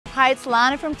Hi, it's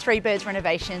Lana from Three Birds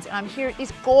Renovations, and I'm here at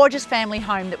this gorgeous family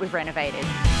home that we've renovated.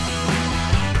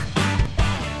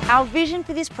 Our vision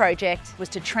for this project was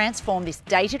to transform this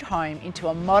dated home into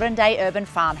a modern-day urban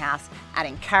farmhouse,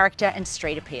 adding character and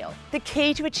street appeal. The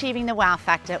key to achieving the wow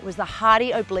factor was the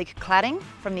Hardie Oblique Cladding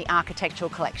from the Architectural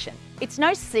Collection. It's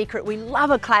no secret we love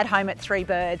a clad home at Three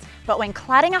Birds, but when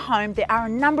cladding a home, there are a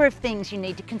number of things you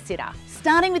need to consider.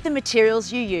 Starting with the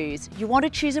materials you use, you want to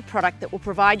choose a product that will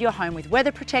provide your home with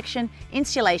weather protection,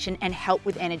 insulation, and help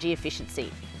with energy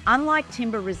efficiency. Unlike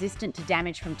timber resistant to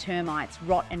damage from termites,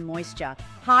 rot and moisture,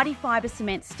 Hardie fibre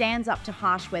cement stands up to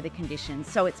harsh weather conditions,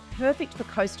 so it's perfect for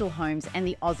coastal homes and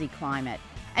the Aussie climate.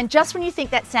 And just when you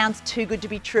think that sounds too good to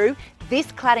be true, this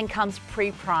cladding comes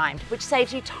pre-primed, which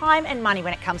saves you time and money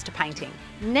when it comes to painting.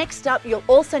 Next up, you'll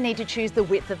also need to choose the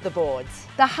width of the boards.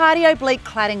 The Hardie Oblique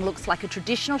Cladding looks like a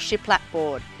traditional shiplap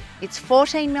board. It's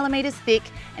 14mm thick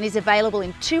and is available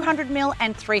in 200mm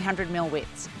and 300mm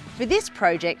widths. For this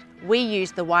project, we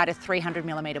used the wider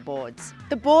 300mm boards.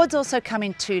 The boards also come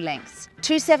in two lengths.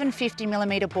 Two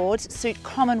 750mm boards suit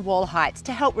common wall heights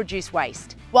to help reduce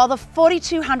waste, while the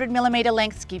 4200mm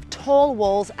lengths give tall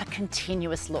walls a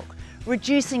continuous look,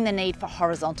 reducing the need for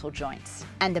horizontal joints.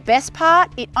 And the best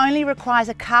part, it only requires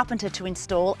a carpenter to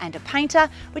install and a painter,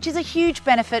 which is a huge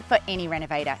benefit for any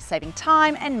renovator, saving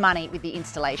time and money with the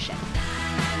installation.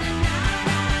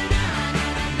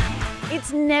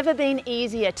 It's never been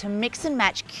easier to mix and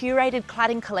match curated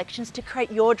cladding collections to create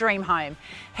your dream home.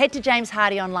 Head to James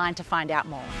Hardie online to find out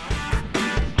more.